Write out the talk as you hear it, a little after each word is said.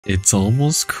It's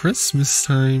almost Christmas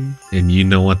time, and you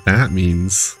know what that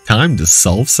means. Time to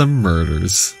solve some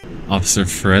murders. Officer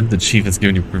Fred, the chief has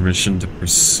given you permission to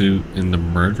pursue in the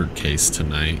murder case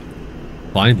tonight.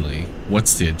 Finally,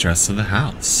 what's the address of the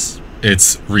house?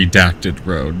 It's Redacted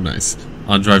Road. Nice.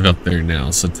 I'll drive up there now,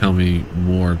 so tell me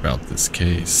more about this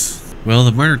case. Well,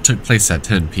 the murder took place at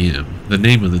 10 p.m. The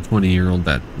name of the 20-year-old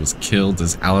that was killed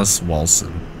is Alice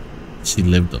Walson. She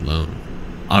lived alone.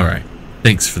 Alright,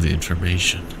 thanks for the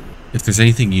information. If there's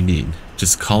anything you need,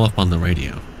 just call up on the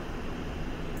radio.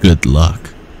 Good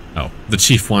luck. Oh, the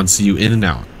chief wants you in and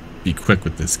out. Be quick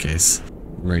with this case.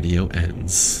 Radio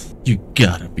ends. You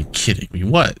gotta be kidding me.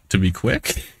 What? To be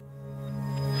quick?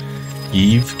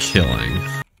 Eve killing.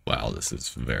 Wow, this is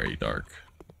very dark.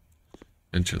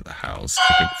 Enter the house.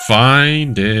 I can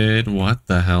find it. What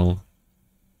the hell?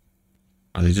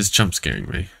 Are they just jump scaring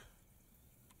me?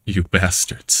 You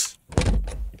bastards.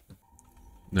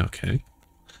 Okay.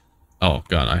 Oh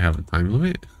god, I have a time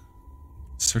limit?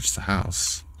 Search the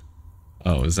house.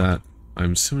 Oh, is that...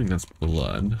 I'm assuming that's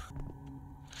blood.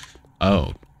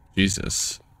 Oh,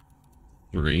 Jesus.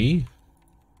 3?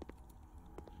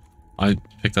 I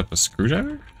picked up a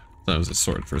screwdriver? That was a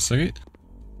sword for a second.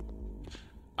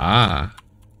 Ah.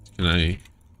 Can I...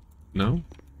 No?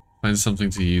 Find something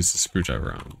to use the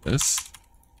screwdriver on. This?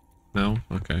 No?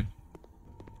 Okay.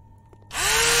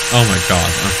 Oh my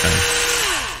god, okay.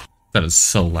 That is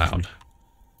so loud.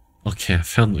 Okay, I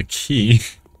found the key.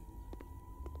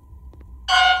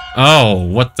 Oh,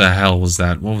 what the hell was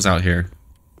that? What was out here?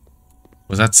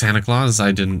 Was that Santa Claus?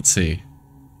 I didn't see.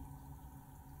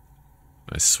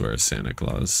 I swear, Santa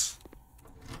Claus.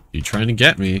 You trying to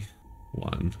get me?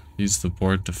 1. Use the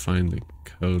board to find the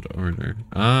code order.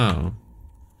 Oh.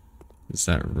 Is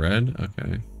that red?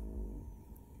 Okay.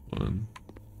 1.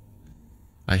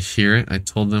 I hear it. I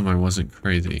told them I wasn't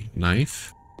crazy.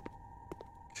 Knife?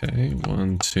 Okay.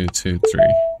 1, 2, 2, 3.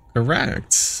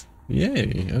 Correct.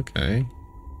 Yay. Okay.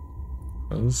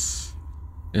 Close.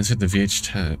 Insert the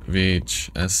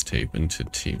VHS tape into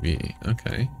TV.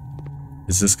 Okay.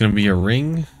 Is this gonna be a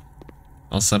ring?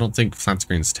 Also, I don't think flat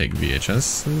screens take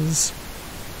VHSs.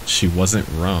 She wasn't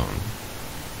wrong.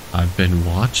 I've been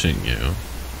watching you.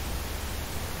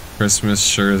 Christmas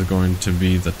sure is going to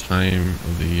be the time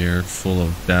of the year full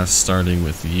of death, starting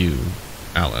with you,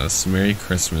 Alice. Merry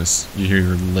Christmas,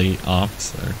 your late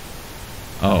officer.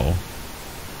 Oh.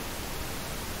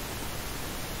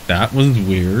 That was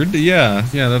weird. Yeah,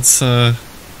 that's,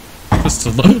 just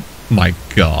a my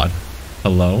god.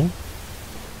 Hello?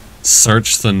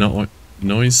 Search the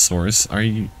noise source. Are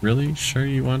you really sure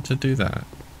you want to do that?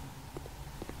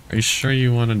 Are you sure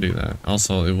you want to do that?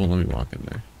 Also, it won't let me walk in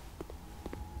there.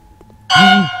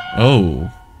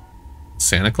 Oh.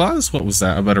 Santa Claus? What was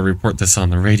that? I better report this on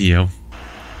the radio.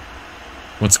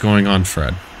 What's going on,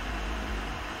 Fred?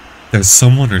 There's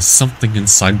someone or something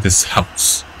inside this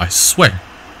house. I swear.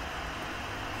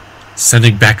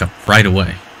 Sending backup right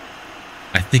away.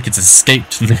 I think it's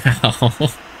escaped now.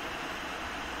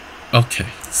 Okay,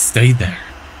 stay there.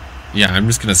 Yeah, I'm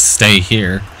just gonna stay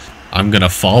here. I'm gonna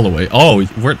follow it. Oh,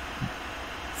 where?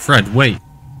 Fred, wait.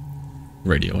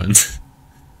 Radio ends.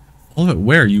 Follow it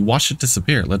where? You watched it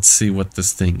disappear. Let's see what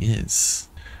this thing is.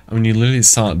 I mean, you literally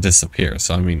saw it disappear,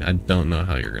 so I mean, I don't know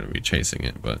how you're gonna be chasing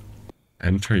it, but...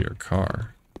 Enter your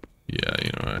car. Yeah,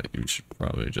 you know what? You should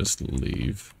probably just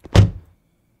leave.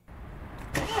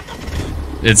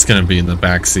 It's gonna be in the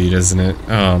back seat, isn't it?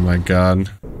 Oh my god.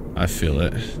 I feel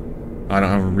it. I don't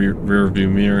have a rear view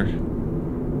mirror.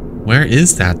 Where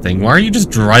is that thing? Why are you just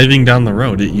driving down the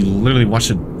road? You literally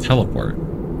watched it teleport.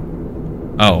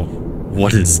 Oh,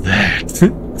 what is that?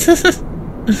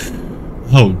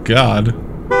 Oh god.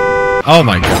 Oh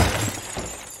my god.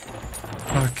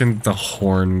 Fucking the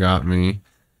horn got me.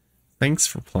 Thanks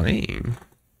for playing.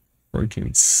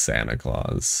 Freaking Santa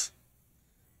Claus.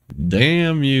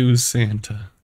 Damn you, Santa.